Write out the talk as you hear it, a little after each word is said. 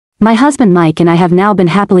My husband Mike and I have now been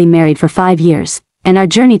happily married for 5 years, and our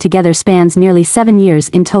journey together spans nearly 7 years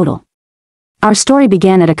in total. Our story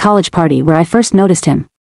began at a college party where I first noticed him.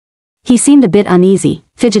 He seemed a bit uneasy,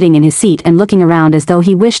 fidgeting in his seat and looking around as though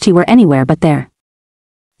he wished he were anywhere but there.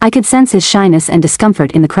 I could sense his shyness and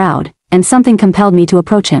discomfort in the crowd, and something compelled me to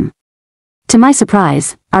approach him. To my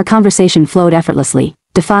surprise, our conversation flowed effortlessly,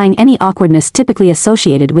 defying any awkwardness typically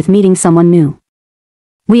associated with meeting someone new.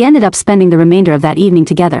 We ended up spending the remainder of that evening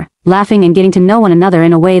together, laughing and getting to know one another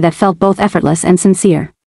in a way that felt both effortless and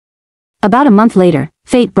sincere. About a month later,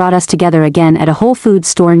 fate brought us together again at a Whole Foods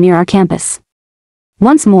store near our campus.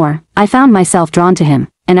 Once more, I found myself drawn to him,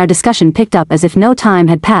 and our discussion picked up as if no time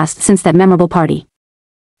had passed since that memorable party.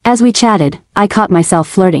 As we chatted, I caught myself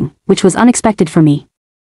flirting, which was unexpected for me.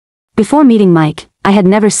 Before meeting Mike, I had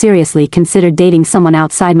never seriously considered dating someone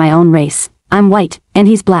outside my own race. I'm white, and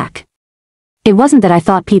he's black. It wasn't that I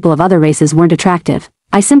thought people of other races weren't attractive,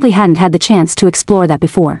 I simply hadn't had the chance to explore that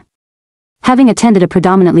before. Having attended a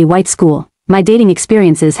predominantly white school, my dating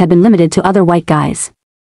experiences had been limited to other white guys.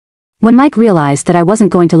 When Mike realized that I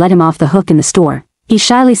wasn't going to let him off the hook in the store, he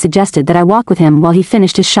shyly suggested that I walk with him while he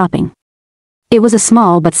finished his shopping. It was a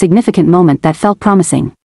small but significant moment that felt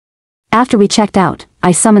promising. After we checked out,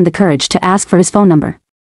 I summoned the courage to ask for his phone number.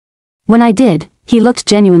 When I did, he looked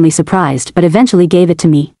genuinely surprised but eventually gave it to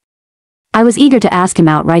me. I was eager to ask him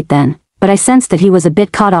out right then, but I sensed that he was a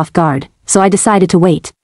bit caught off guard, so I decided to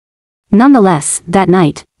wait. Nonetheless, that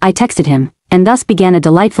night, I texted him, and thus began a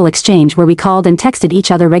delightful exchange where we called and texted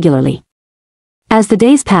each other regularly. As the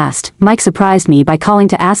days passed, Mike surprised me by calling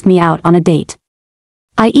to ask me out on a date.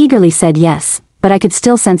 I eagerly said yes, but I could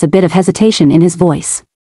still sense a bit of hesitation in his voice.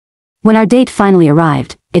 When our date finally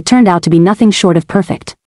arrived, it turned out to be nothing short of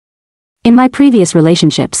perfect. In my previous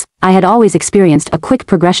relationships, I had always experienced a quick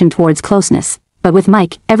progression towards closeness, but with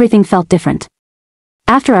Mike, everything felt different.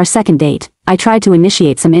 After our second date, I tried to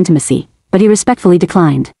initiate some intimacy, but he respectfully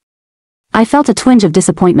declined. I felt a twinge of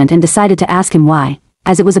disappointment and decided to ask him why,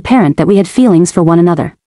 as it was apparent that we had feelings for one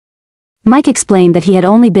another. Mike explained that he had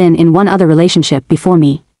only been in one other relationship before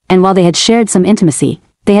me, and while they had shared some intimacy,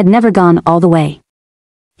 they had never gone all the way.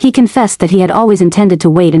 He confessed that he had always intended to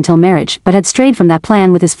wait until marriage but had strayed from that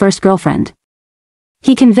plan with his first girlfriend.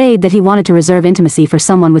 He conveyed that he wanted to reserve intimacy for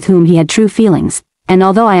someone with whom he had true feelings, and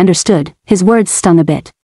although I understood, his words stung a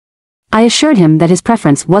bit. I assured him that his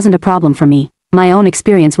preference wasn't a problem for me, my own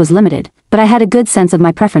experience was limited, but I had a good sense of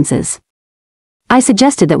my preferences. I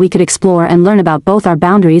suggested that we could explore and learn about both our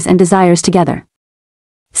boundaries and desires together.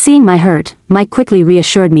 Seeing my hurt, Mike quickly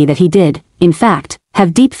reassured me that he did, in fact,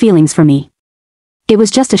 have deep feelings for me. It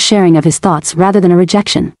was just a sharing of his thoughts rather than a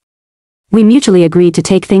rejection. We mutually agreed to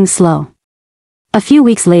take things slow. A few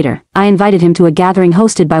weeks later, I invited him to a gathering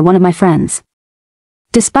hosted by one of my friends.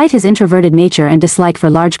 Despite his introverted nature and dislike for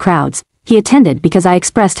large crowds, he attended because I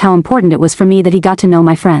expressed how important it was for me that he got to know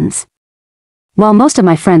my friends. While most of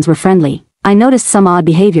my friends were friendly, I noticed some odd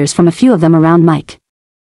behaviors from a few of them around Mike.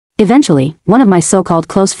 Eventually, one of my so-called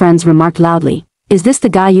close friends remarked loudly, "Is this the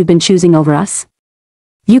guy you've been choosing over us?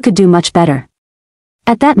 You could do much better."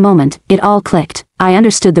 At that moment, it all clicked. I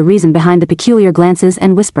understood the reason behind the peculiar glances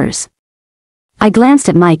and whispers. I glanced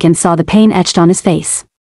at Mike and saw the pain etched on his face.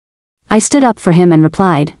 I stood up for him and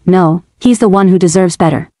replied, "No, he's the one who deserves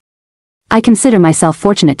better. I consider myself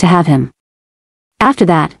fortunate to have him." After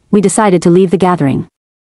that, we decided to leave the gathering.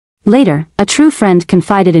 Later, a true friend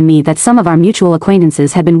confided in me that some of our mutual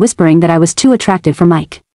acquaintances had been whispering that I was too attractive for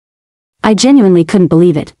Mike. I genuinely couldn't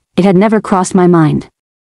believe it, it had never crossed my mind.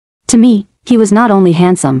 To me, he was not only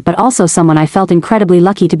handsome but also someone I felt incredibly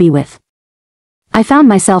lucky to be with. I found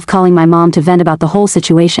myself calling my mom to vent about the whole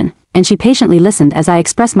situation, and she patiently listened as I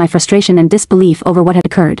expressed my frustration and disbelief over what had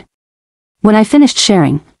occurred. When I finished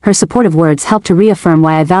sharing, her supportive words helped to reaffirm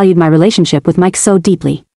why I valued my relationship with Mike so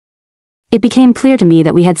deeply. It became clear to me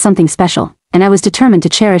that we had something special, and I was determined to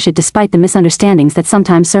cherish it despite the misunderstandings that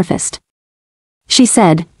sometimes surfaced. She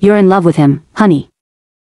said, "You're in love with him, honey.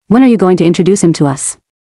 When are you going to introduce him to us?"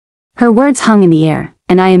 Her words hung in the air,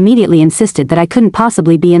 and I immediately insisted that I couldn't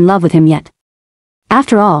possibly be in love with him yet.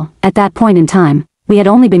 After all, at that point in time, we had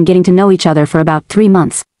only been getting to know each other for about 3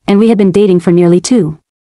 months, and we had been dating for nearly 2.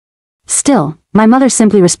 Still, my mother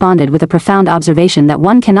simply responded with a profound observation that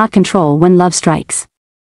one cannot control when love strikes.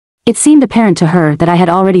 It seemed apparent to her that I had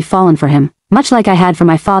already fallen for him, much like I had for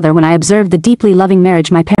my father when I observed the deeply loving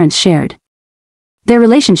marriage my parents shared. Their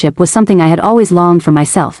relationship was something I had always longed for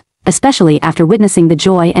myself, especially after witnessing the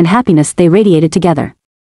joy and happiness they radiated together.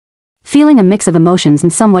 Feeling a mix of emotions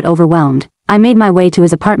and somewhat overwhelmed, I made my way to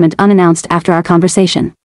his apartment unannounced after our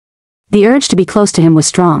conversation. The urge to be close to him was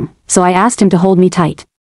strong, so I asked him to hold me tight.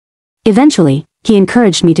 Eventually, he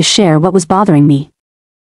encouraged me to share what was bothering me.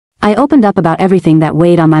 I opened up about everything that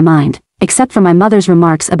weighed on my mind, except for my mother's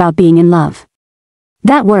remarks about being in love.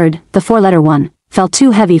 That word, the four-letter one, felt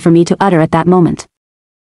too heavy for me to utter at that moment.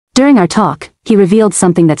 During our talk, he revealed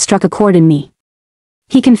something that struck a chord in me.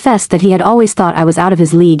 He confessed that he had always thought I was out of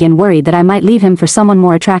his league and worried that I might leave him for someone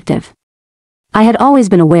more attractive. I had always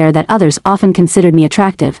been aware that others often considered me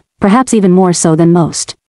attractive, perhaps even more so than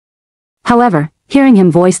most. However, hearing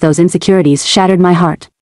him voice those insecurities shattered my heart.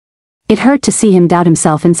 It hurt to see him doubt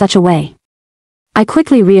himself in such a way. I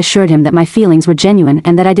quickly reassured him that my feelings were genuine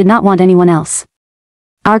and that I did not want anyone else.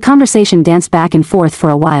 Our conversation danced back and forth for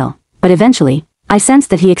a while, but eventually, I sensed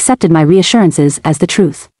that he accepted my reassurances as the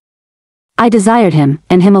truth. I desired him,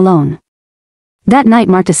 and him alone. That night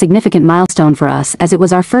marked a significant milestone for us as it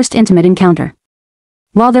was our first intimate encounter.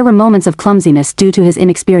 While there were moments of clumsiness due to his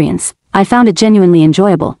inexperience, I found it genuinely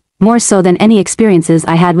enjoyable, more so than any experiences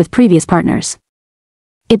I had with previous partners.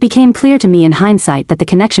 It became clear to me in hindsight that the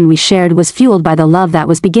connection we shared was fueled by the love that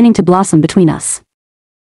was beginning to blossom between us.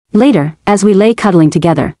 Later, as we lay cuddling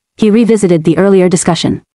together, he revisited the earlier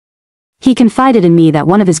discussion. He confided in me that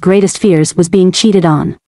one of his greatest fears was being cheated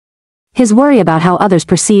on. His worry about how others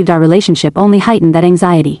perceived our relationship only heightened that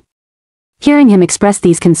anxiety. Hearing him express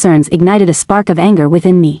these concerns ignited a spark of anger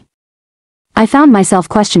within me. I found myself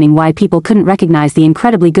questioning why people couldn't recognize the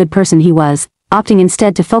incredibly good person he was, opting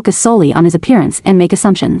instead to focus solely on his appearance and make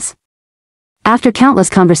assumptions. After countless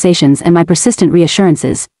conversations and my persistent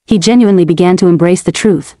reassurances, he genuinely began to embrace the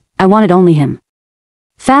truth: I wanted only him.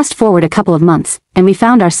 Fast forward a couple of months, and we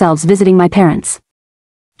found ourselves visiting my parents.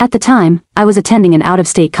 At the time, I was attending an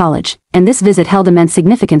out-of-state college, and this visit held immense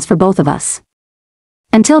significance for both of us.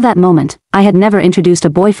 Until that moment, I had never introduced a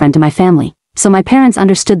boyfriend to my family, so my parents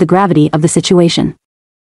understood the gravity of the situation.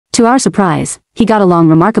 To our surprise, he got along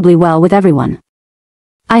remarkably well with everyone.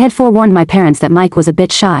 I had forewarned my parents that Mike was a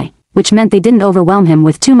bit shy, which meant they didn't overwhelm him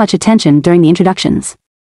with too much attention during the introductions.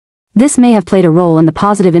 This may have played a role in the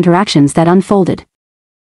positive interactions that unfolded.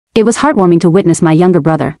 It was heartwarming to witness my younger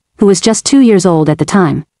brother, who was just 2 years old at the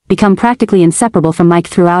time, become practically inseparable from Mike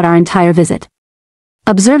throughout our entire visit.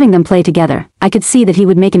 Observing them play together, I could see that he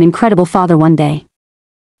would make an incredible father one day.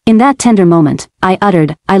 In that tender moment, I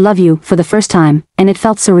uttered, "I love you," for the first time, and it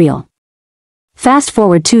felt surreal. Fast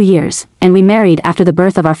forward 2 years, and we married after the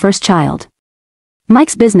birth of our first child.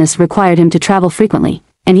 Mike's business required him to travel frequently,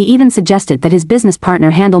 and he even suggested that his business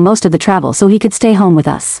partner handle most of the travel so he could stay home with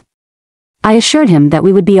us. I assured him that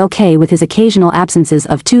we would be okay with his occasional absences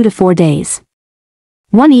of 2 to 4 days.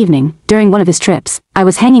 One evening, during one of his trips, I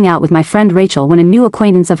was hanging out with my friend Rachel when a new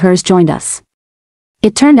acquaintance of hers joined us.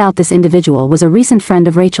 It turned out this individual was a recent friend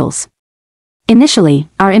of Rachel's. Initially,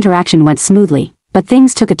 our interaction went smoothly, but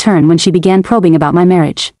things took a turn when she began probing about my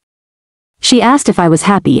marriage. She asked if I was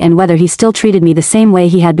happy and whether he still treated me the same way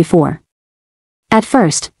he had before. At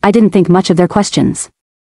first, I didn't think much of their questions.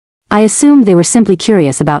 I assumed they were simply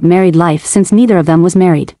curious about married life since neither of them was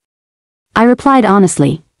married. I replied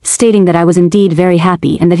honestly, stating that I was indeed very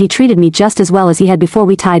happy and that he treated me just as well as he had before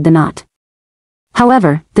we tied the knot.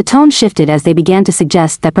 However, the tone shifted as they began to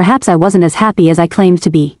suggest that perhaps I wasn't as happy as I claimed to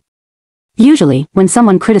be. Usually, when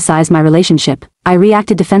someone criticized my relationship, I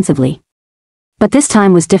reacted defensively. But this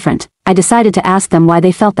time was different. I decided to ask them why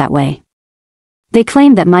they felt that way. They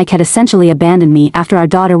claimed that Mike had essentially abandoned me after our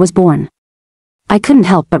daughter was born. I couldn't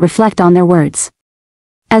help but reflect on their words.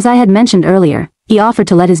 As I had mentioned earlier, he offered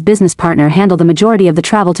to let his business partner handle the majority of the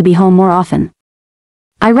travel to be home more often.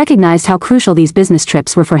 I recognized how crucial these business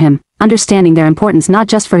trips were for him, understanding their importance not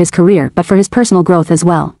just for his career but for his personal growth as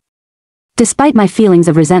well. Despite my feelings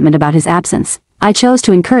of resentment about his absence, I chose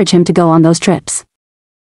to encourage him to go on those trips.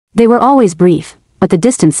 They were always brief, but the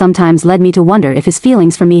distance sometimes led me to wonder if his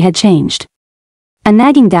feelings for me had changed. A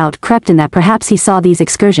nagging doubt crept in that perhaps he saw these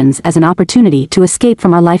excursions as an opportunity to escape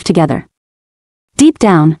from our life together. Deep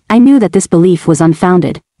down, I knew that this belief was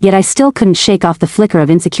unfounded, yet I still couldn't shake off the flicker of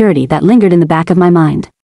insecurity that lingered in the back of my mind.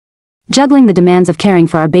 Juggling the demands of caring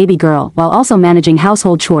for our baby girl while also managing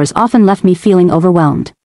household chores often left me feeling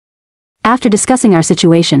overwhelmed. After discussing our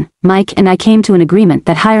situation, Mike and I came to an agreement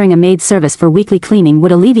that hiring a maid service for weekly cleaning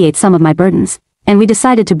would alleviate some of my burdens, and we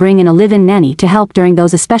decided to bring in a live-in nanny to help during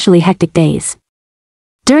those especially hectic days.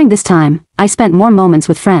 During this time, I spent more moments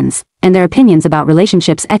with friends, and their opinions about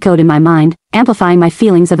relationships echoed in my mind, amplifying my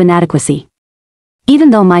feelings of inadequacy.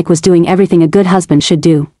 Even though Mike was doing everything a good husband should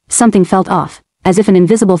do, something felt off, as if an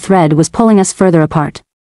invisible thread was pulling us further apart.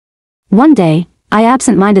 One day, I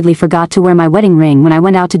absent-mindedly forgot to wear my wedding ring when I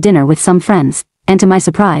went out to dinner with some friends, and to my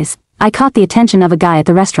surprise, I caught the attention of a guy at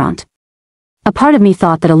the restaurant. A part of me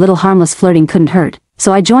thought that a little harmless flirting couldn't hurt,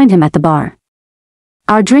 so I joined him at the bar.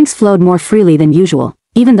 Our drinks flowed more freely than usual,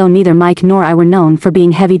 even though neither Mike nor I were known for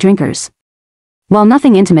being heavy drinkers. While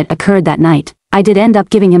nothing intimate occurred that night, I did end up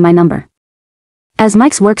giving him my number. As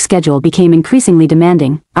Mike's work schedule became increasingly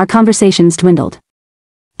demanding, our conversations dwindled.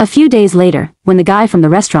 A few days later, when the guy from the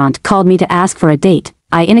restaurant called me to ask for a date,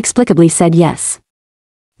 I inexplicably said yes.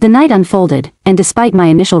 The night unfolded, and despite my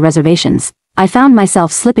initial reservations, I found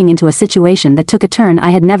myself slipping into a situation that took a turn I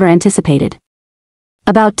had never anticipated.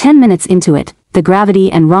 About 10 minutes into it, the gravity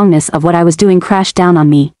and wrongness of what I was doing crashed down on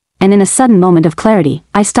me, and in a sudden moment of clarity,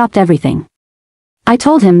 I stopped everything. I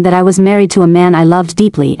told him that I was married to a man I loved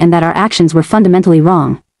deeply and that our actions were fundamentally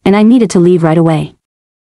wrong, and I needed to leave right away.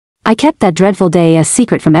 I kept that dreadful day a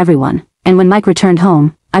secret from everyone, and when Mike returned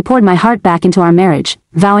home, I poured my heart back into our marriage,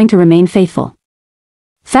 vowing to remain faithful.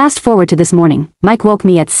 Fast forward to this morning, Mike woke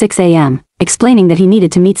me at 6 a.m., explaining that he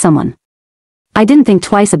needed to meet someone. I didn't think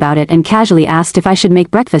twice about it and casually asked if I should make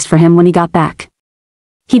breakfast for him when he got back.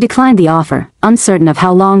 He declined the offer, uncertain of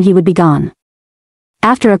how long he would be gone.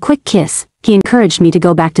 After a quick kiss, he encouraged me to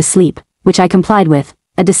go back to sleep, which I complied with,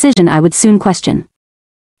 a decision I would soon question.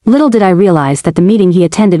 Little did I realize that the meeting he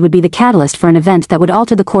attended would be the catalyst for an event that would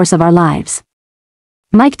alter the course of our lives.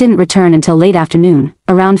 Mike didn't return until late afternoon,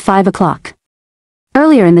 around 5 o'clock.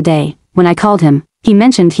 Earlier in the day, when I called him, he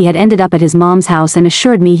mentioned he had ended up at his mom's house and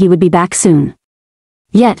assured me he would be back soon.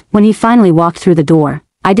 Yet, when he finally walked through the door,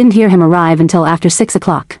 I didn't hear him arrive until after 6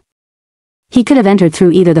 o'clock. He could have entered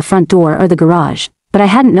through either the front door or the garage, but I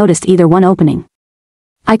hadn't noticed either one opening.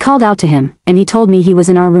 I called out to him, and he told me he was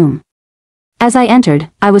in our room. As I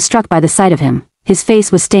entered, I was struck by the sight of him. His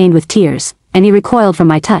face was stained with tears, and he recoiled from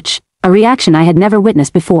my touch, a reaction I had never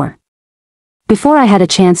witnessed before. Before I had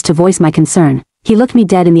a chance to voice my concern, he looked me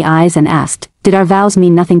dead in the eyes and asked, "Did our vows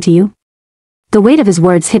mean nothing to you?" The weight of his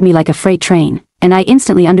words hit me like a freight train, and I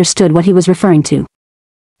instantly understood what he was referring to.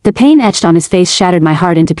 The pain etched on his face shattered my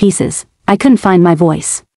heart into pieces. I couldn't find my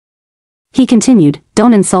voice. He continued,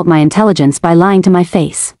 "Don't insult my intelligence by lying to my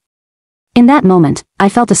face." In that moment, I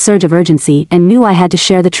felt a surge of urgency and knew I had to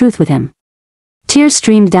share the truth with him. Tears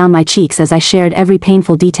streamed down my cheeks as I shared every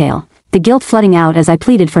painful detail, the guilt flooding out as I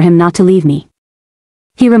pleaded for him not to leave me.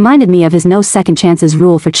 He reminded me of his no second chances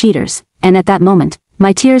rule for cheaters, and at that moment,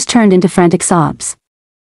 my tears turned into frantic sobs.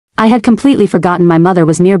 I had completely forgotten my mother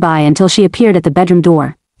was nearby until she appeared at the bedroom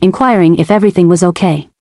door, inquiring if everything was okay.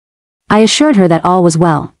 I assured her that all was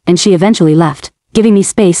well, and she eventually left, giving me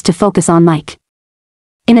space to focus on Mike.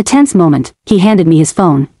 In a tense moment, he handed me his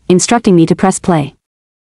phone, instructing me to press play.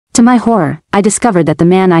 To my horror, I discovered that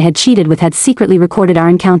the man I had cheated with had secretly recorded our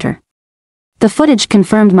encounter. The footage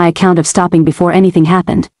confirmed my account of stopping before anything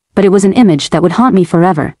happened, but it was an image that would haunt me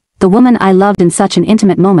forever, the woman I loved in such an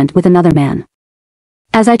intimate moment with another man.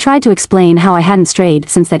 As I tried to explain how I hadn't strayed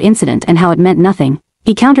since that incident and how it meant nothing,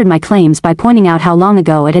 he countered my claims by pointing out how long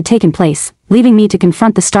ago it had taken place, leaving me to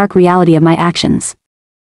confront the stark reality of my actions.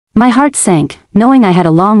 My heart sank, knowing I had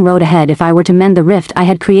a long road ahead if I were to mend the rift I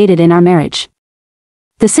had created in our marriage.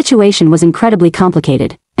 The situation was incredibly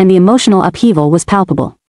complicated, and the emotional upheaval was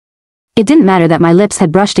palpable. It didn't matter that my lips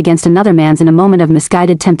had brushed against another man's in a moment of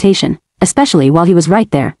misguided temptation, especially while he was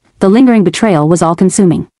right there, the lingering betrayal was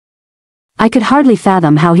all-consuming. I could hardly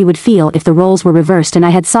fathom how he would feel if the roles were reversed and I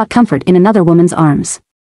had sought comfort in another woman's arms.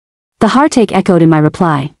 The heartache echoed in my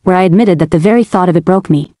reply, where I admitted that the very thought of it broke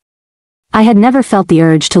me. I had never felt the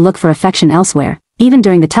urge to look for affection elsewhere, even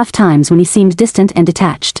during the tough times when he seemed distant and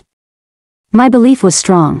detached. My belief was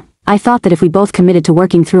strong. I thought that if we both committed to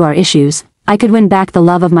working through our issues, I could win back the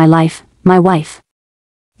love of my life, my wife.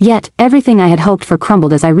 Yet, everything I had hoped for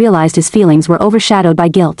crumbled as I realized his feelings were overshadowed by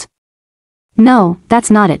guilt. "No,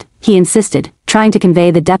 that's not it," he insisted, trying to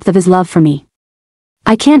convey the depth of his love for me.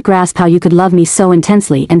 "I can't grasp how you could love me so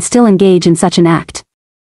intensely and still engage in such an act."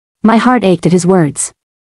 My heart ached at his words.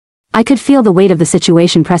 I could feel the weight of the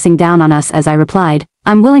situation pressing down on us as I replied,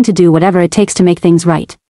 "I'm willing to do whatever it takes to make things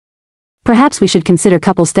right. Perhaps we should consider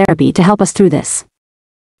couples therapy to help us through this."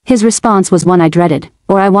 His response was one I dreaded,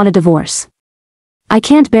 "Or I want a divorce. I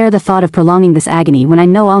can't bear the thought of prolonging this agony when I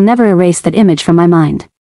know I'll never erase that image from my mind."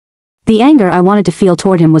 The anger I wanted to feel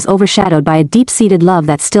toward him was overshadowed by a deep-seated love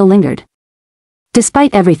that still lingered.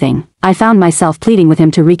 Despite everything, I found myself pleading with him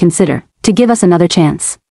to reconsider, to give us another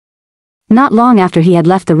chance. Not long after he had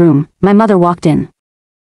left the room, my mother walked in.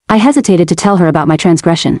 I hesitated to tell her about my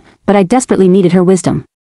transgression, but I desperately needed her wisdom.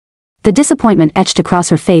 The disappointment etched across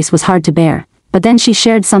her face was hard to bear, but then she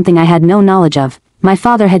shared something I had no knowledge of: my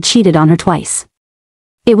father had cheated on her twice.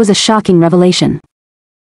 It was a shocking revelation.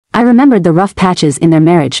 I remembered the rough patches in their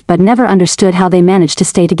marriage but never understood how they managed to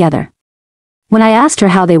stay together. When I asked her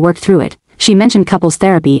how they worked through it, she mentioned couples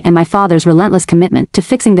therapy and my father's relentless commitment to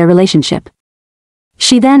fixing their relationship.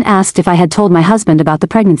 She then asked if I had told my husband about the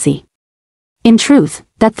pregnancy. In truth,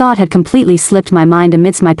 that thought had completely slipped my mind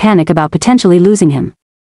amidst my panic about potentially losing him.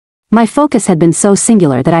 My focus had been so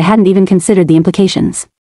singular that I hadn't even considered the implications.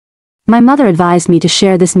 My mother advised me to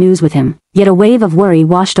share this news with him, yet a wave of worry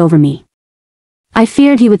washed over me. I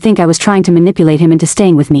feared he would think I was trying to manipulate him into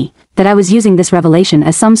staying with me, that I was using this revelation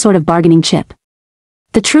as some sort of bargaining chip.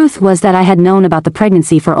 The truth was that I had known about the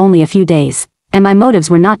pregnancy for only a few days, and my motives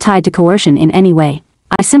were not tied to coercion in any way.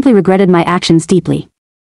 I simply regretted my actions deeply.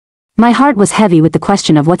 My heart was heavy with the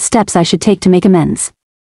question of what steps I should take to make amends.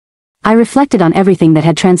 I reflected on everything that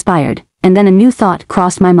had transpired, and then a new thought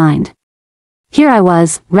crossed my mind. Here I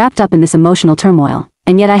was, wrapped up in this emotional turmoil,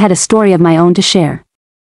 and yet I had a story of my own to share.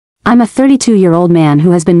 I'm a 32-year-old man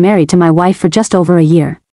who has been married to my wife for just over a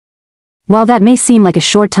year. While that may seem like a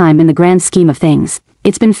short time in the grand scheme of things,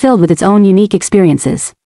 it's been filled with its own unique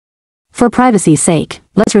experiences. For privacy's sake,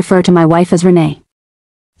 let's refer to my wife as Renee.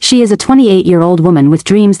 She is a 28-year-old woman with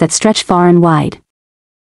dreams that stretch far and wide.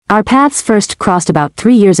 Our paths first crossed about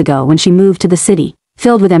 3 years ago when she moved to the city,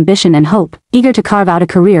 filled with ambition and hope, eager to carve out a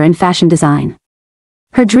career in fashion design.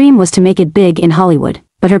 Her dream was to make it big in Hollywood,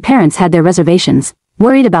 but her parents had their reservations,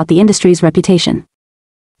 worried about the industry's reputation.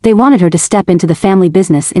 They wanted her to step into the family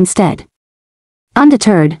business instead.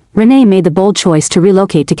 Undeterred, Renee made the bold choice to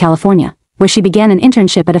relocate to California, where she began an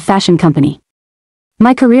internship at a fashion company.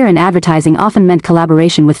 My career in advertising often meant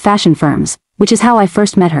collaboration with fashion firms, which is how I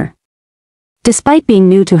first met her. Despite being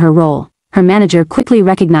new to her role, her manager quickly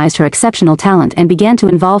recognized her exceptional talent and began to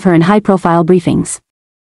involve her in high-profile briefings.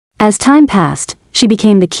 As time passed, she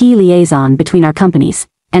became the key liaison between our companies,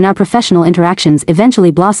 and our professional interactions eventually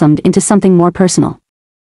blossomed into something more personal.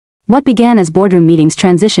 What began as boardroom meetings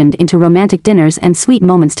transitioned into romantic dinners and sweet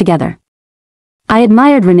moments together. I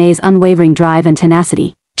admired Renee's unwavering drive and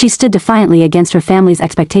tenacity. She stood defiantly against her family's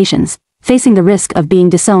expectations, facing the risk of being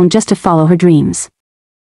disowned just to follow her dreams.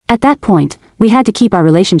 At that point, we had to keep our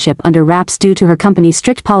relationship under wraps due to her company's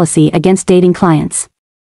strict policy against dating clients.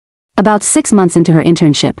 About 6 months into her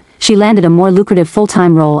internship, she landed a more lucrative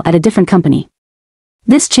full-time role at a different company.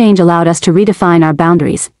 This change allowed us to redefine our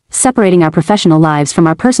boundaries. Separating our professional lives from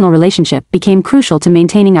our personal relationship became crucial to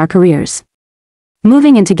maintaining our careers.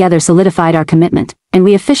 Moving in together solidified our commitment, and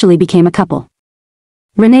we officially became a couple.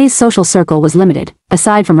 Renee's social circle was limited.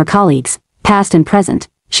 Aside from her colleagues, past and present,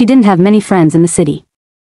 she didn't have many friends in the city.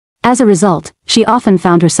 As a result, she often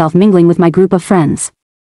found herself mingling with my group of friends.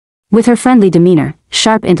 With her friendly demeanor,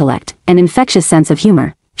 sharp intellect, and infectious sense of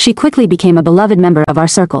humor, she quickly became a beloved member of our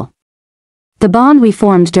circle. The bond we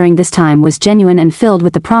formed during this time was genuine and filled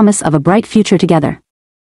with the promise of a bright future together.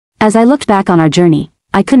 As I looked back on our journey,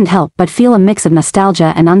 I couldn't help but feel a mix of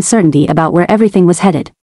nostalgia and uncertainty about where everything was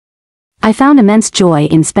headed. I found immense joy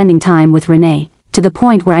in spending time with Renee, to the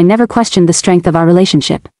point where I never questioned the strength of our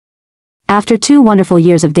relationship. After 2 wonderful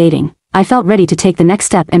years of dating, I felt ready to take the next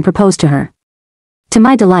step and propose to her. To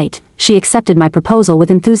my delight, she accepted my proposal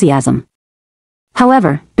with enthusiasm.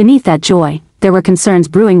 However, beneath that joy, there were concerns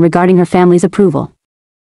brewing regarding her family's approval.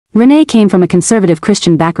 Renee came from a conservative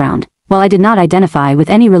Christian background, while I did not identify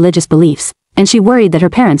with any religious beliefs, and she worried that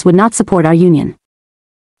her parents would not support our union.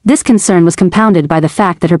 This concern was compounded by the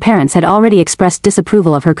fact that her parents had already expressed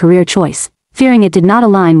disapproval of her career choice, fearing it did not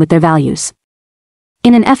align with their values.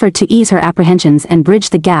 In an effort to ease her apprehensions and bridge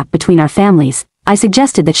the gap between our families, I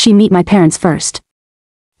suggested that she meet my parents first.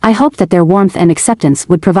 I hoped that their warmth and acceptance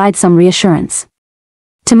would provide some reassurance.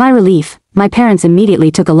 To my relief, my parents immediately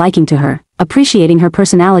took a liking to her, appreciating her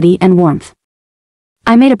personality and warmth.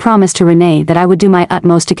 I made a promise to Renee that I would do my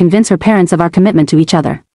utmost to convince her parents of our commitment to each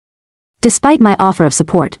other. Despite my offer of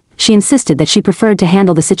support, she insisted that she preferred to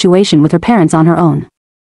handle the situation with her parents on her own.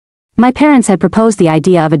 My parents had proposed the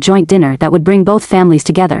idea of a joint dinner that would bring both families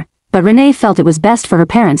together, but Renee felt it was best for her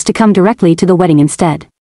parents to come directly to the wedding instead.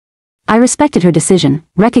 I respected her decision,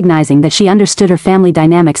 recognizing that she understood her family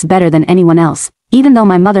dynamics better than anyone else, even though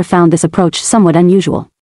my mother found this approach somewhat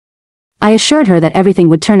unusual. I assured her that everything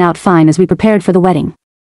would turn out fine as we prepared for the wedding.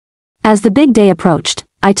 As the big day approached,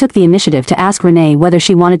 I took the initiative to ask Renee whether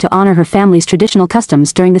she wanted to honor her family's traditional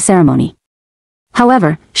customs during the ceremony.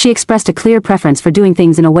 However, she expressed a clear preference for doing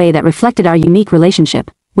things in a way that reflected our unique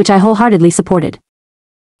relationship, which I wholeheartedly supported.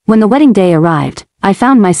 When the wedding day arrived, I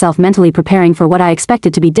found myself mentally preparing for what I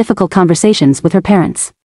expected to be difficult conversations with her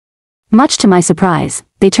parents. Much to my surprise,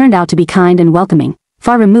 they turned out to be kind and welcoming,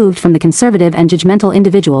 far removed from the conservative and judgmental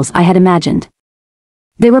individuals I had imagined.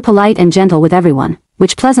 They were polite and gentle with everyone,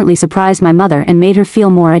 which pleasantly surprised my mother and made her feel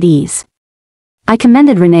more at ease. I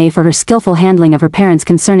commended Renee for her skillful handling of her parents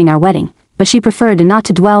concerning our wedding, but she preferred not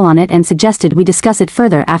to dwell on it and suggested we discuss it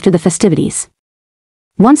further after the festivities.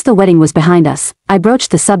 Once the wedding was behind us, I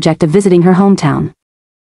broached the subject of visiting her hometown.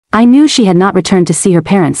 I knew she had not returned to see her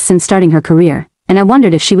parents since starting her career, and I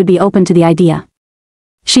wondered if she would be open to the idea.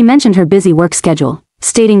 She mentioned her busy work schedule,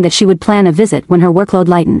 stating that she would plan a visit when her workload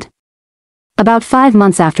lightened. About 5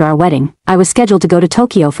 months after our wedding, I was scheduled to go to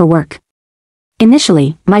Tokyo for work.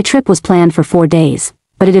 Initially, my trip was planned for 4 days,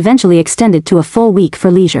 but it eventually extended to a full week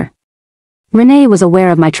for leisure. Renee was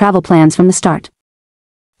aware of my travel plans from the start.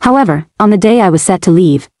 However, on the day I was set to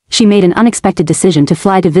leave, she made an unexpected decision to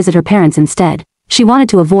fly to visit her parents instead. She wanted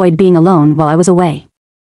to avoid being alone while I was away.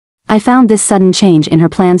 I found this sudden change in her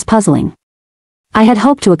plans puzzling. I had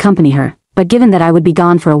hoped to accompany her, but given that I would be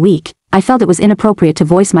gone for a week, I felt it was inappropriate to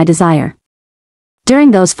voice my desire.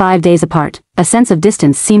 During those 5 days apart, a sense of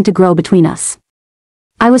distance seemed to grow between us.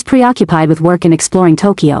 I was preoccupied with work and exploring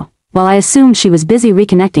Tokyo, while I assumed she was busy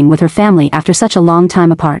reconnecting with her family after such a long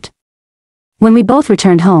time apart. When we both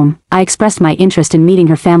returned home, I expressed my interest in meeting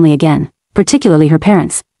her family again, particularly her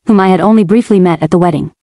parents, whom I had only briefly met at the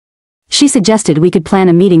wedding. She suggested we could plan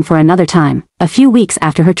a meeting for another time, a few weeks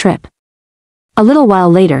after her trip. A little while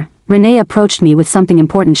later, Renee approached me with something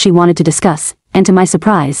important she wanted to discuss, and to my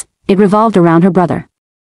surprise, it revolved around her brother.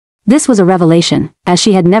 This was a revelation, as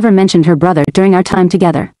she had never mentioned her brother during our time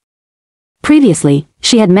together. Previously,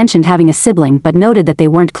 she had mentioned having a sibling but noted that they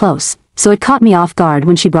weren't close, so it caught me off guard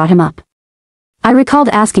when she brought him up. I recalled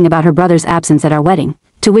asking about her brother's absence at our wedding,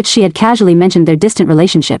 to which she had casually mentioned their distant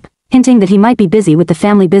relationship, hinting that he might be busy with the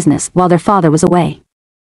family business while their father was away.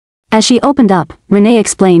 As she opened up, Renee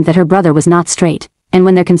explained that her brother was not straight, and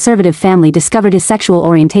when their conservative family discovered his sexual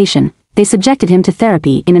orientation, they subjected him to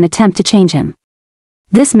therapy in an attempt to change him.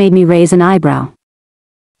 This made me raise an eyebrow.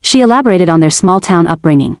 She elaborated on their small-town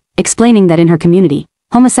upbringing, explaining that in her community,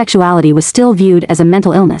 homosexuality was still viewed as a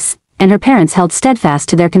mental illness, and her parents held steadfast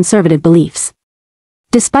to their conservative beliefs.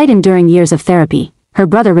 Despite enduring years of therapy, her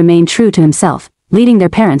brother remained true to himself, leading their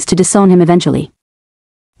parents to disown him eventually.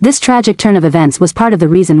 This tragic turn of events was part of the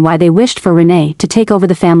reason why they wished for Renee to take over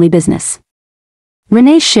the family business.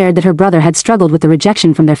 Renee shared that her brother had struggled with the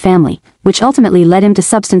rejection from their family, which ultimately led him to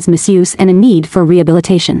substance misuse and a need for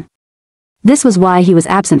rehabilitation. This was why he was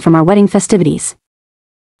absent from our wedding festivities.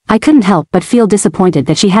 I couldn't help but feel disappointed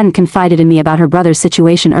that she hadn't confided in me about her brother's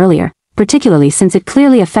situation earlier, particularly since it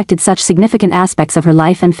clearly affected such significant aspects of her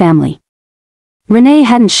life and family. Renee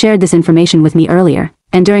hadn't shared this information with me earlier,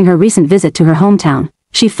 and during her recent visit to her hometown,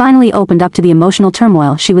 she finally opened up to the emotional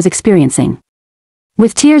turmoil she was experiencing.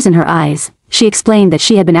 With tears in her eyes, she explained that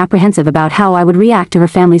she had been apprehensive about how I would react to her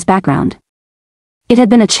family's background. It had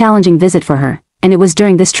been a challenging visit for her, and it was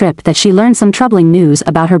during this trip that she learned some troubling news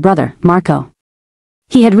about her brother, Marco.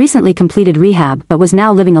 He had recently completed rehab but was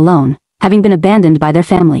now living alone, having been abandoned by their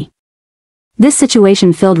family. This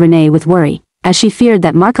situation filled Renee with worry, as she feared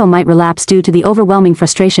that Marco might relapse due to the overwhelming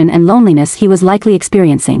frustration and loneliness he was likely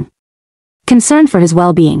experiencing. Concerned for his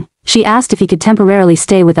well-being, she asked if he could temporarily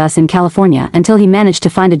stay with us in California until he managed to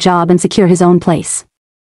find a job and secure his own place.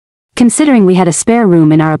 Considering we had a spare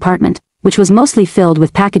room in our apartment, which was mostly filled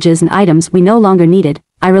with packages and items we no longer needed,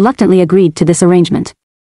 I reluctantly agreed to this arrangement.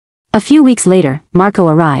 A few weeks later, Marco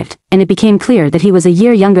arrived, and it became clear that he was a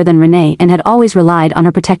year younger than Renee and had always relied on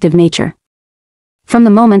her protective nature. From the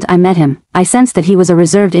moment I met him, I sensed that he was a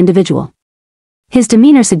reserved individual. His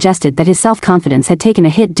demeanor suggested that his self-confidence had taken a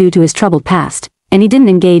hit due to his troubled past, and he didn't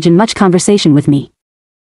engage in much conversation with me.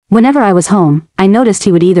 Whenever I was home, I noticed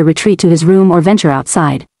he would either retreat to his room or venture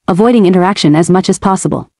outside, avoiding interaction as much as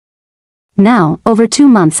possible. Now, over 2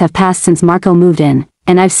 months have passed since Marco moved in,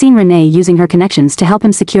 and I've seen Renee using her connections to help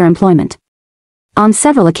him secure employment. On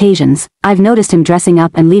several occasions, I've noticed him dressing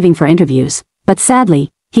up and leaving for interviews, but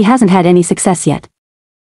sadly, he hasn't had any success yet.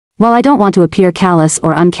 While I don't want to appear callous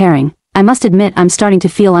or uncaring, I must admit I'm starting to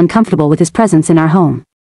feel uncomfortable with his presence in our home.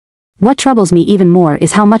 What troubles me even more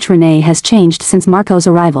is how much Renee has changed since Marco's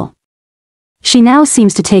arrival. She now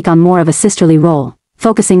seems to take on more of a sisterly role,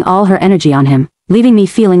 focusing all her energy on him, leaving me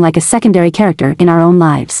feeling like a secondary character in our own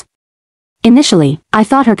lives. Initially, I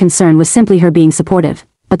thought her concern was simply her being supportive,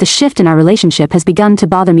 but the shift in our relationship has begun to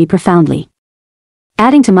bother me profoundly.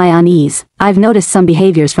 Adding to my unease, I've noticed some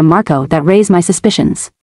behaviors from Marco that raise my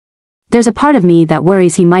suspicions. There's a part of me that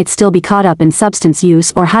worries he might still be caught up in substance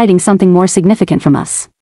use or hiding something more significant from us.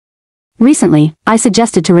 Recently, I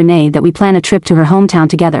suggested to Renee that we plan a trip to her hometown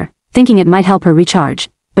together, thinking it might help her recharge,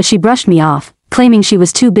 but she brushed me off, claiming she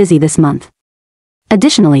was too busy this month.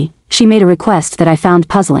 Additionally, she made a request that I found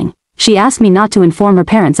puzzling. She asked me not to inform her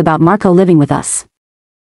parents about Marco living with us.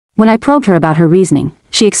 When I probed her about her reasoning,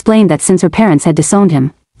 she explained that since her parents had disowned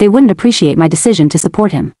him, they wouldn't appreciate my decision to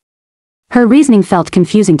support him. Her reasoning felt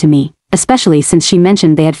confusing to me, especially since she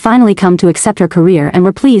mentioned they had finally come to accept her career and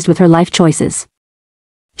were pleased with her life choices.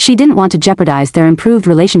 She didn't want to jeopardize their improved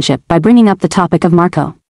relationship by bringing up the topic of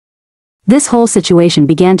Marco. This whole situation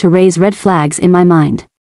began to raise red flags in my mind.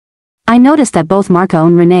 I noticed that both Marco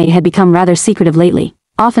and Renee had become rather secretive lately,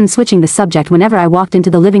 often switching the subject whenever I walked into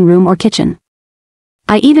the living room or kitchen.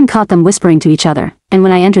 I even caught them whispering to each other, and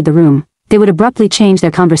when I entered the room, they would abruptly change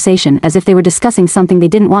their conversation as if they were discussing something they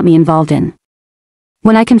didn't want me involved in.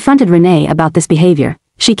 When I confronted Renee about this behavior,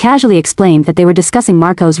 she casually explained that they were discussing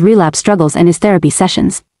Marco's relapse struggles and his therapy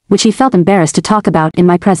sessions, which he felt embarrassed to talk about in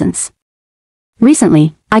my presence.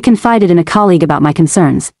 Recently, I confided in a colleague about my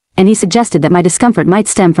concerns, and he suggested that my discomfort might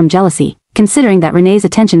stem from jealousy, considering that Renee's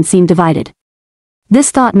attention seemed divided. This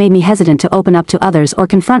thought made me hesitant to open up to others or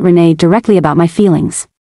confront Renee directly about my feelings.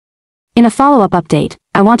 In a follow-up update,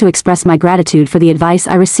 I want to express my gratitude for the advice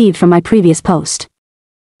I received from my previous post.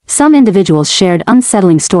 Some individuals shared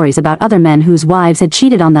unsettling stories about other men whose wives had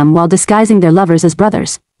cheated on them while disguising their lovers as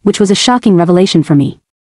brothers, which was a shocking revelation for me.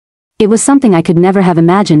 It was something I could never have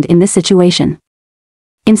imagined in this situation.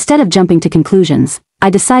 Instead of jumping to conclusions, I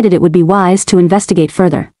decided it would be wise to investigate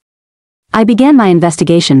further. I began my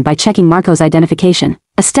investigation by checking Marco's identification,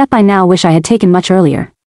 a step I now wish I had taken much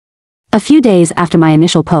earlier. A few days after my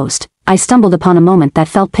initial post, I stumbled upon a moment that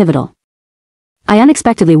felt pivotal. I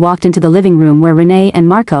unexpectedly walked into the living room where Renee and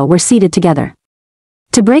Marco were seated together.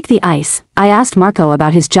 To break the ice, I asked Marco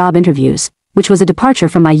about his job interviews, which was a departure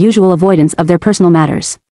from my usual avoidance of their personal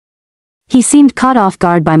matters. He seemed caught off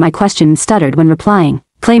guard by my question and stuttered when replying,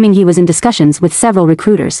 claiming he was in discussions with several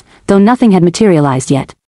recruiters, though nothing had materialized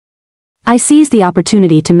yet. I seized the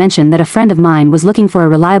opportunity to mention that a friend of mine was looking for a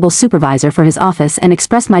reliable supervisor for his office and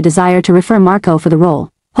expressed my desire to refer Marco for the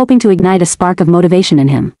role, hoping to ignite a spark of motivation in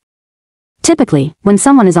him. Typically, when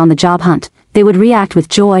someone is on the job hunt, they would react with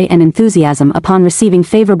joy and enthusiasm upon receiving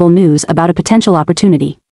favorable news about a potential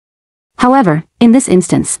opportunity. However, in this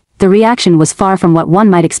instance, the reaction was far from what one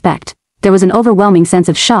might expect. There was an overwhelming sense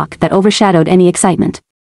of shock that overshadowed any excitement.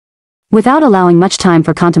 Without allowing much time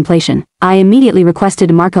for contemplation, I immediately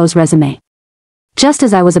requested Marco's resume. Just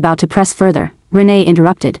as I was about to press further, Renee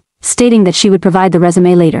interrupted, stating that she would provide the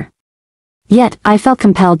resume later. Yet, I felt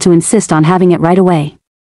compelled to insist on having it right away.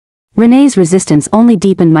 Renee's resistance only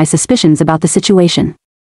deepened my suspicions about the situation.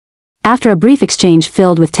 After a brief exchange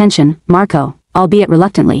filled with tension, Marco, albeit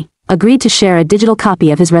reluctantly, agreed to share a digital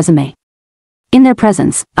copy of his resume. In their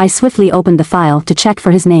presence, I swiftly opened the file to check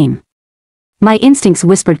for his name. My instincts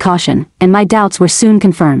whispered caution, and my doubts were soon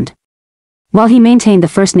confirmed. While he maintained the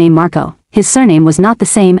first name Marco, his surname was not the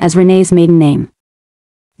same as Renee's maiden name.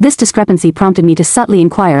 This discrepancy prompted me to subtly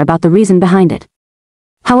inquire about the reason behind it.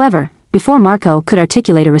 However, before Marco could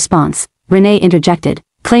articulate a response, Renee interjected,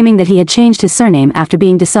 claiming that he had changed his surname after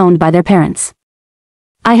being disowned by their parents.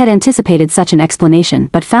 I had anticipated such an explanation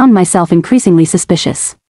but found myself increasingly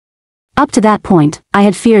suspicious. Up to that point, I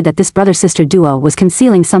had feared that this brother-sister duo was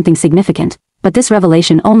concealing something significant, but this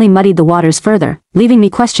revelation only muddied the waters further, leaving me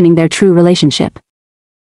questioning their true relationship.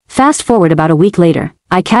 Fast forward about a week later,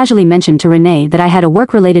 I casually mentioned to Renee that I had a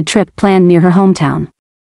work-related trip planned near her hometown.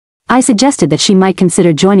 I suggested that she might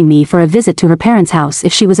consider joining me for a visit to her parents' house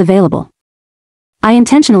if she was available. I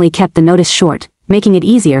intentionally kept the notice short, making it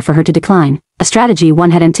easier for her to decline, a strategy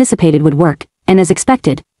one had anticipated would work, and as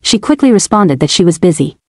expected, she quickly responded that she was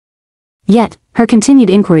busy. Yet, her continued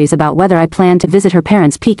inquiries about whether I planned to visit her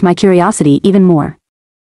parents piqued my curiosity even more.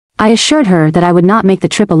 I assured her that I would not make the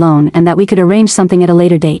trip alone and that we could arrange something at a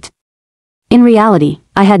later date. In reality,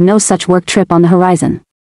 I had no such work trip on the horizon.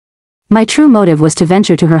 My true motive was to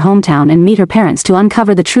venture to her hometown and meet her parents to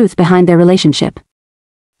uncover the truth behind their relationship.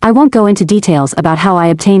 I won't go into details about how I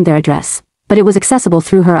obtained their address, but it was accessible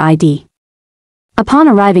through her ID. Upon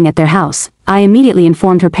arriving at their house, I immediately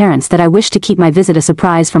informed her parents that I wished to keep my visit a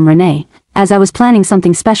surprise from Renee, as I was planning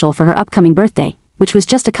something special for her upcoming birthday, which was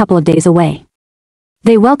just a couple of days away.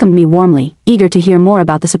 They welcomed me warmly, eager to hear more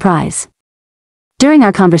about the surprise. During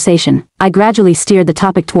our conversation, I gradually steered the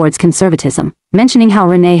topic towards conservatism, mentioning how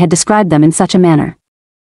Renee had described them in such a manner.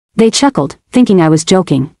 They chuckled, thinking I was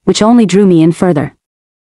joking, which only drew me in further.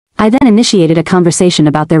 I then initiated a conversation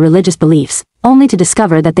about their religious beliefs, only to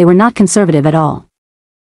discover that they were not conservative at all.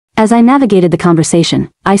 As I navigated the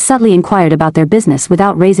conversation, I subtly inquired about their business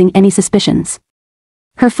without raising any suspicions.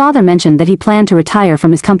 Her father mentioned that he planned to retire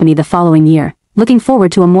from his company the following year, looking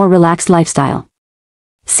forward to a more relaxed lifestyle.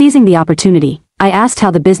 Seizing the opportunity, I asked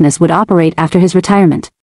how the business would operate after his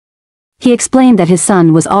retirement. He explained that his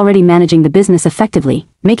son was already managing the business effectively,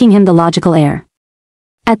 making him the logical heir.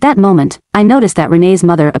 At that moment, I noticed that Renee's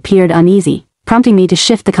mother appeared uneasy, prompting me to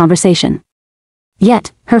shift the conversation.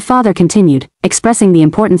 Yet, her father continued, expressing the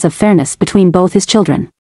importance of fairness between both his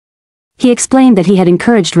children. He explained that he had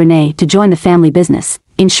encouraged Renee to join the family business,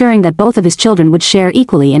 ensuring that both of his children would share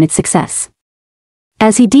equally in its success.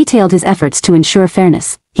 As he detailed his efforts to ensure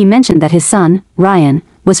fairness, he mentioned that his son, Ryan,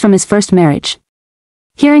 was from his first marriage.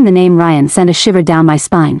 Hearing the name Ryan sent a shiver down my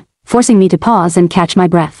spine, forcing me to pause and catch my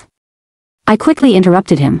breath. I quickly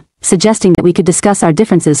interrupted him, suggesting that we could discuss our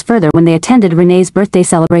differences further when they attended Renee's birthday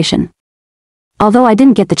celebration. Although I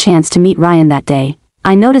didn't get the chance to meet Ryan that day,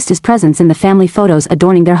 I noticed his presence in the family photos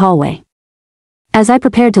adorning their hallway. As I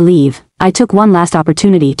prepared to leave, I took one last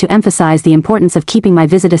opportunity to emphasize the importance of keeping my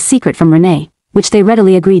visit a secret from Renee, which they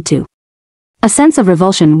readily agreed to. A sense of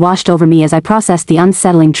revulsion washed over me as I processed the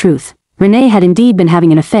unsettling truth. Renee had indeed been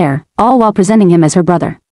having an affair, all while presenting him as her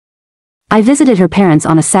brother. I visited her parents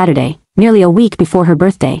on a Saturday, nearly a week before her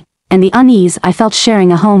birthday, and the unease I felt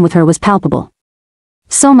sharing a home with her was palpable.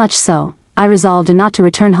 So much so, I resolved not to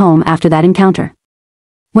return home after that encounter.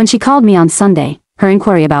 When she called me on Sunday, her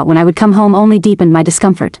inquiry about when I would come home only deepened my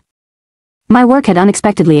discomfort. My work had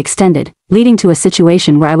unexpectedly extended, leading to a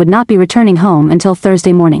situation where I would not be returning home until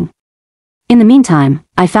Thursday morning. In the meantime,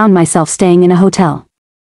 I found myself staying in a hotel.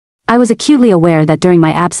 I was acutely aware that during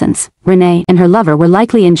my absence, Renee and her lover were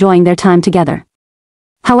likely enjoying their time together.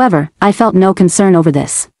 However, I felt no concern over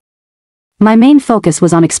this. My main focus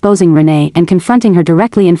was on exposing Renee and confronting her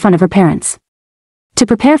directly in front of her parents. To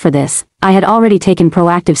prepare for this, I had already taken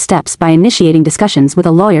proactive steps by initiating discussions with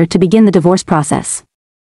a lawyer to begin the divorce process.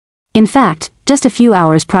 In fact, just a few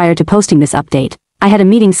hours prior to posting this update, I had a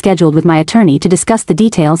meeting scheduled with my attorney to discuss the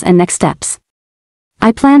details and next steps.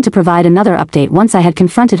 I planned to provide another update once I had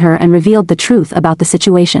confronted her and revealed the truth about the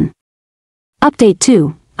situation. Update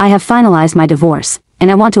 2, I have finalized my divorce, and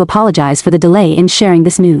I want to apologize for the delay in sharing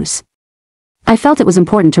this news. I felt it was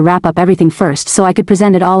important to wrap up everything first so I could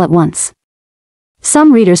present it all at once.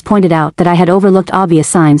 Some readers pointed out that I had overlooked obvious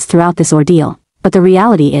signs throughout this ordeal, but the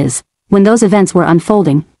reality is, when those events were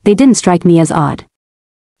unfolding, they didn't strike me as odd.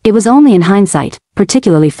 It was only in hindsight,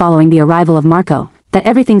 particularly following the arrival of Marco, that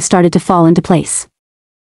everything started to fall into place.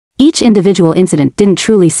 Each individual incident didn't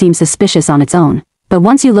truly seem suspicious on its own, but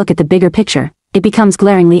once you look at the bigger picture, it becomes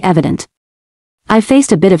glaringly evident. I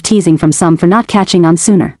faced a bit of teasing from some for not catching on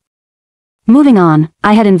sooner. Moving on,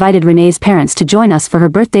 I had invited Renee's parents to join us for her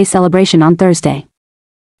birthday celebration on Thursday.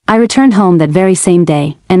 I returned home that very same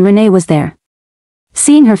day, and Renee was there.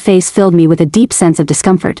 Seeing her face filled me with a deep sense of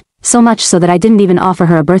discomfort, so much so that I didn't even offer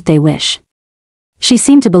her a birthday wish. She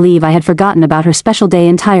seemed to believe I had forgotten about her special day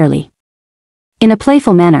entirely. In a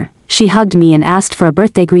playful manner, she hugged me and asked for a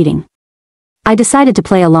birthday greeting. I decided to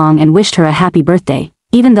play along and wished her a happy birthday,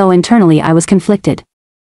 even though internally I was conflicted.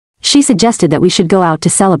 She suggested that we should go out to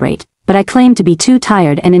celebrate, but I claimed to be too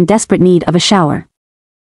tired and in desperate need of a shower.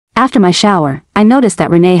 After my shower, I noticed that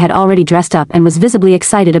Renee had already dressed up and was visibly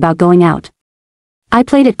excited about going out. I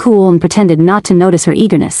played it cool and pretended not to notice her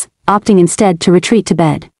eagerness, opting instead to retreat to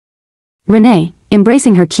bed. Renee,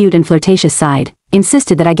 embracing her cute and flirtatious side,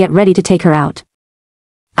 insisted that I get ready to take her out.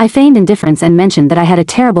 I feigned indifference and mentioned that I had a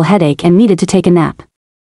terrible headache and needed to take a nap.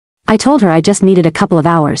 I told her I just needed a couple of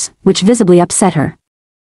hours, which visibly upset her.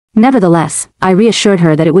 Nevertheless, I reassured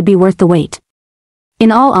her that it would be worth the wait.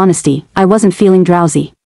 In all honesty, I wasn't feeling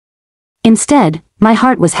drowsy. Instead, my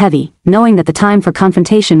heart was heavy, knowing that the time for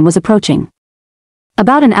confrontation was approaching.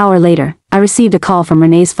 About an hour later, I received a call from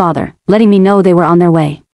Renee's father, letting me know they were on their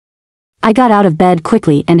way. I got out of bed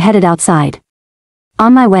quickly and headed outside.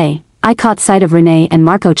 On my way, I caught sight of Renee and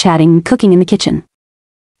Marco chatting and cooking in the kitchen.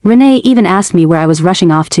 Renee even asked me where I was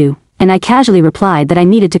rushing off to, and I casually replied that I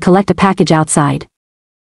needed to collect a package outside.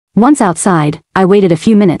 Once outside, I waited a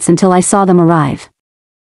few minutes until I saw them arrive.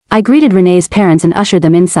 I greeted Renee's parents and ushered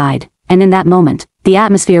them inside, and in that moment, the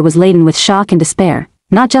atmosphere was laden with shock and despair,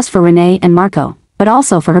 not just for Renee and Marco, but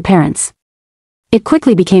also for her parents. It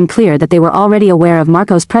quickly became clear that they were already aware of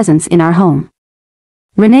Marco's presence in our home.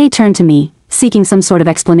 Renee turned to me, seeking some sort of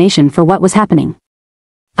explanation for what was happening.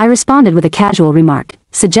 I responded with a casual remark,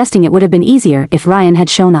 suggesting it would have been easier if Ryan had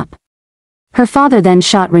shown up. Her father then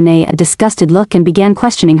shot Renee a disgusted look and began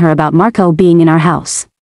questioning her about Marco being in our house.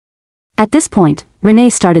 At this point, Renee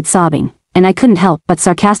started sobbing, and I couldn't help but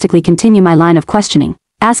sarcastically continue my line of questioning,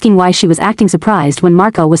 asking why she was acting surprised when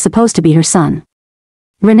Marco was supposed to be her son.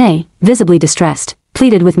 Renee, visibly distressed,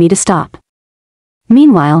 pleaded with me to stop.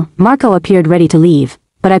 Meanwhile, Marco appeared ready to leave,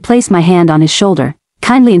 but I placed my hand on his shoulder,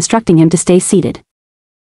 kindly instructing him to stay seated.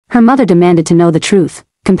 Her mother demanded to know the truth,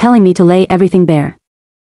 compelling me to lay everything bare.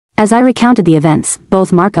 As I recounted the events,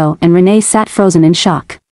 both Marco and Renee sat frozen in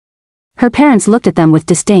shock. Her parents looked at them with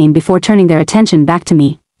disdain before turning their attention back to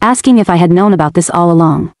me, asking if I had known about this all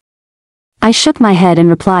along. I shook my head and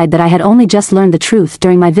replied that I had only just learned the truth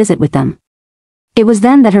during my visit with them. It was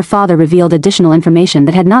then that her father revealed additional information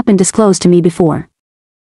that had not been disclosed to me before.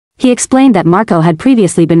 He explained that Marco had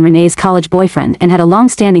previously been Renee's college boyfriend and had a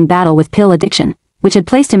long-standing battle with pill addiction, which had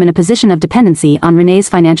placed him in a position of dependency on Renee's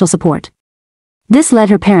financial support. This led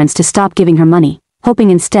her parents to stop giving her money, hoping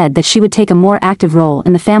instead that she would take a more active role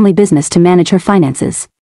in the family business to manage her finances.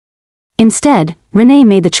 Instead, Renee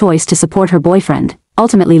made the choice to support her boyfriend,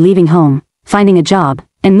 ultimately leaving home, finding a job,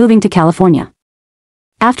 and moving to California.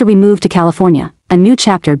 After we moved to California, a new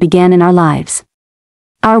chapter began in our lives.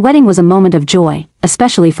 Our wedding was a moment of joy,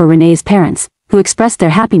 especially for Renee's parents, who expressed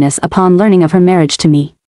their happiness upon learning of her marriage to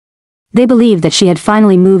me. They believed that she had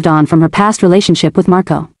finally moved on from her past relationship with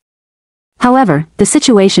Marco. However, the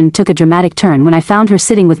situation took a dramatic turn when I found her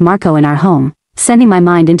sitting with Marco in our home, sending my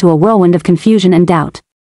mind into a whirlwind of confusion and doubt.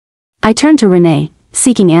 I turned to Renee,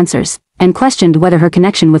 seeking answers, and questioned whether her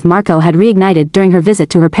connection with Marco had reignited during her visit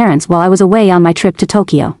to her parents while I was away on my trip to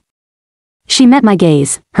Tokyo. She met my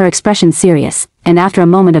gaze, her expression serious, and after a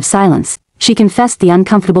moment of silence, she confessed the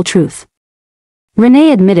uncomfortable truth.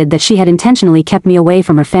 Renee admitted that she had intentionally kept me away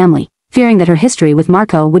from her family, fearing that her history with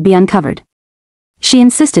Marco would be uncovered. She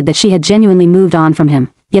insisted that she had genuinely moved on from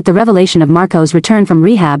him, yet the revelation of Marco's return from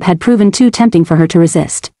rehab had proven too tempting for her to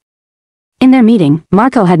resist. In their meeting,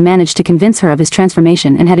 Marco had managed to convince her of his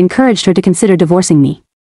transformation and had encouraged her to consider divorcing me.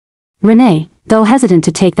 Renee, though hesitant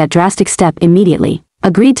to take that drastic step immediately,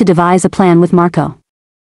 agreed to devise a plan with Marco.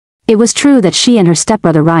 It was true that she and her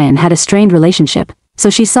stepbrother Ryan had a strained relationship, so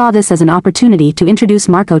she saw this as an opportunity to introduce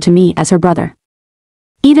Marco to me as her brother.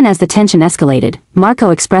 Even as the tension escalated, Marco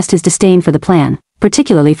expressed his disdain for the plan,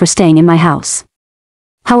 particularly for staying in my house.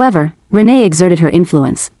 However, Renee exerted her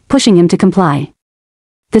influence, pushing him to comply.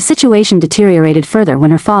 The situation deteriorated further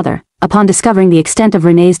when her father, upon discovering the extent of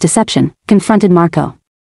Renee's deception, confronted Marco.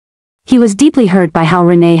 He was deeply hurt by how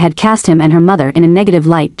Renee had cast him and her mother in a negative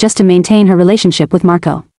light just to maintain her relationship with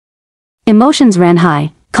Marco. Emotions ran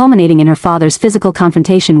high, culminating in her father's physical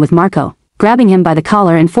confrontation with Marco, grabbing him by the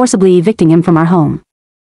collar and forcibly evicting him from our home.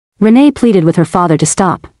 Renee pleaded with her father to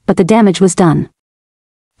stop, but the damage was done.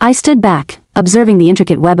 I stood back, observing the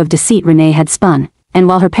intricate web of deceit Renee had spun, and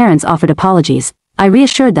while her parents offered apologies, I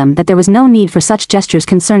reassured them that there was no need for such gestures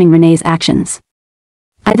concerning Renee's actions.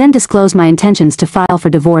 I then disclosed my intentions to file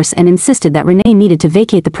for divorce and insisted that Renee needed to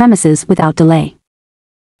vacate the premises without delay.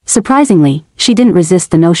 Surprisingly, she didn't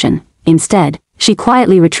resist the notion. Instead, she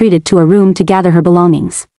quietly retreated to a room to gather her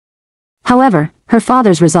belongings. However, her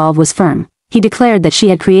father's resolve was firm. He declared that she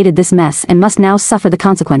had created this mess and must now suffer the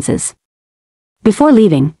consequences. Before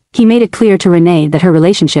leaving, he made it clear to Renee that her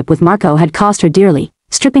relationship with Marco had cost her dearly,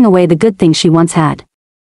 stripping away the good things she once had.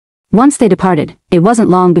 Once they departed, it wasn't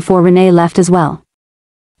long before Renee left as well.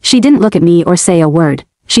 She didn't look at me or say a word,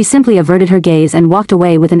 she simply averted her gaze and walked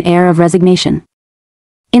away with an air of resignation.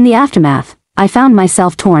 In the aftermath, I found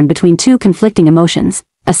myself torn between two conflicting emotions,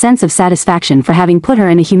 a sense of satisfaction for having put her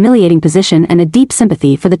in a humiliating position and a deep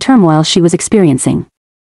sympathy for the turmoil she was experiencing.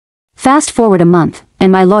 Fast forward a month,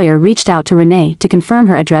 and my lawyer reached out to Renee to confirm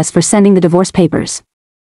her address for sending the divorce papers.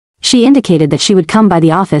 She indicated that she would come by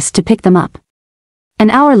the office to pick them up. An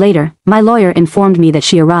hour later, my lawyer informed me that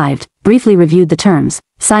she arrived, briefly reviewed the terms,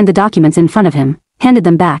 signed the documents in front of him, handed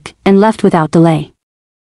them back, and left without delay.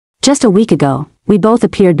 Just a week ago, we both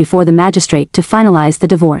appeared before the magistrate to finalize the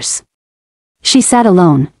divorce. She sat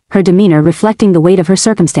alone, her demeanor reflecting the weight of her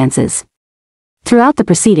circumstances. Throughout the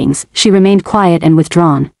proceedings, she remained quiet and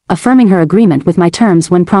withdrawn, affirming her agreement with my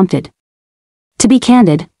terms when prompted. To be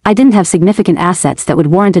candid, I didn't have significant assets that would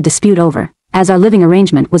warrant a dispute over, as our living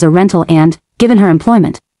arrangement was a rental and, given her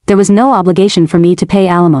employment, there was no obligation for me to pay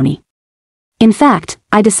alimony. In fact,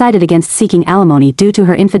 I decided against seeking alimony due to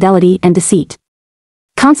her infidelity and deceit.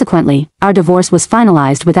 Consequently, our divorce was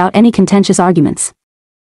finalized without any contentious arguments.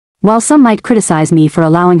 While some might criticize me for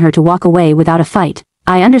allowing her to walk away without a fight,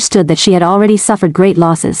 I understood that she had already suffered great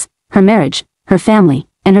losses. Her marriage, her family,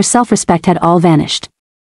 and her self-respect had all vanished.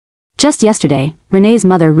 Just yesterday, Renee's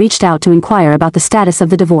mother reached out to inquire about the status of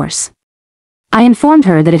the divorce. I informed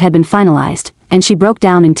her that it had been finalized, and she broke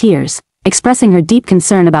down in tears, expressing her deep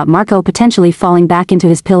concern about Marco potentially falling back into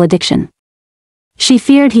his pill addiction. She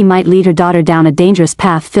feared he might lead her daughter down a dangerous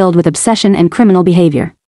path filled with obsession and criminal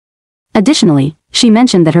behavior. Additionally, she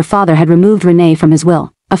mentioned that her father had removed Renee from his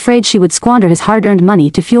will, afraid she would squander his hard-earned money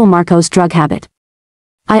to fuel Marco's drug habit.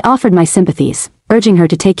 I offered my sympathies, urging her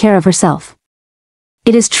to take care of herself.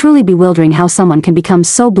 It is truly bewildering how someone can become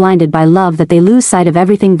so blinded by love that they lose sight of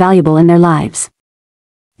everything valuable in their lives.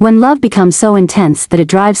 When love becomes so intense that it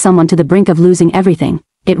drives someone to the brink of losing everything,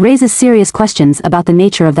 it raises serious questions about the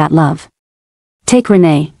nature of that love. Take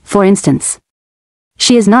Renee, for instance.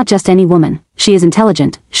 She is not just any woman, she is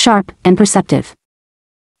intelligent, sharp, and perceptive.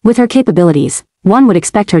 With her capabilities, one would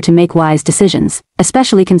expect her to make wise decisions,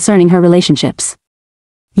 especially concerning her relationships.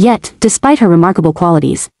 Yet, despite her remarkable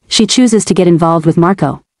qualities, she chooses to get involved with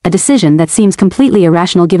Marco, a decision that seems completely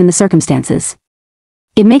irrational given the circumstances.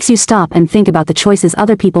 It makes you stop and think about the choices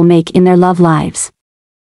other people make in their love lives.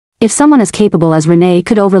 If someone as capable as Renee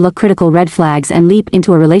could overlook critical red flags and leap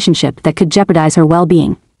into a relationship that could jeopardize her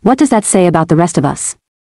well-being, what does that say about the rest of us?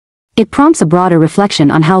 It prompts a broader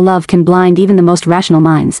reflection on how love can blind even the most rational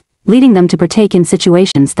minds, leading them to partake in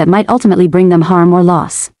situations that might ultimately bring them harm or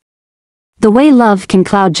loss. The way love can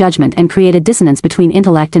cloud judgment and create a dissonance between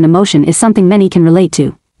intellect and emotion is something many can relate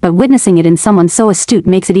to, but witnessing it in someone so astute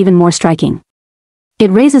makes it even more striking.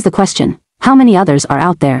 It raises the question, how many others are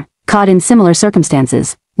out there, caught in similar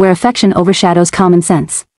circumstances, where affection overshadows common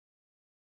sense?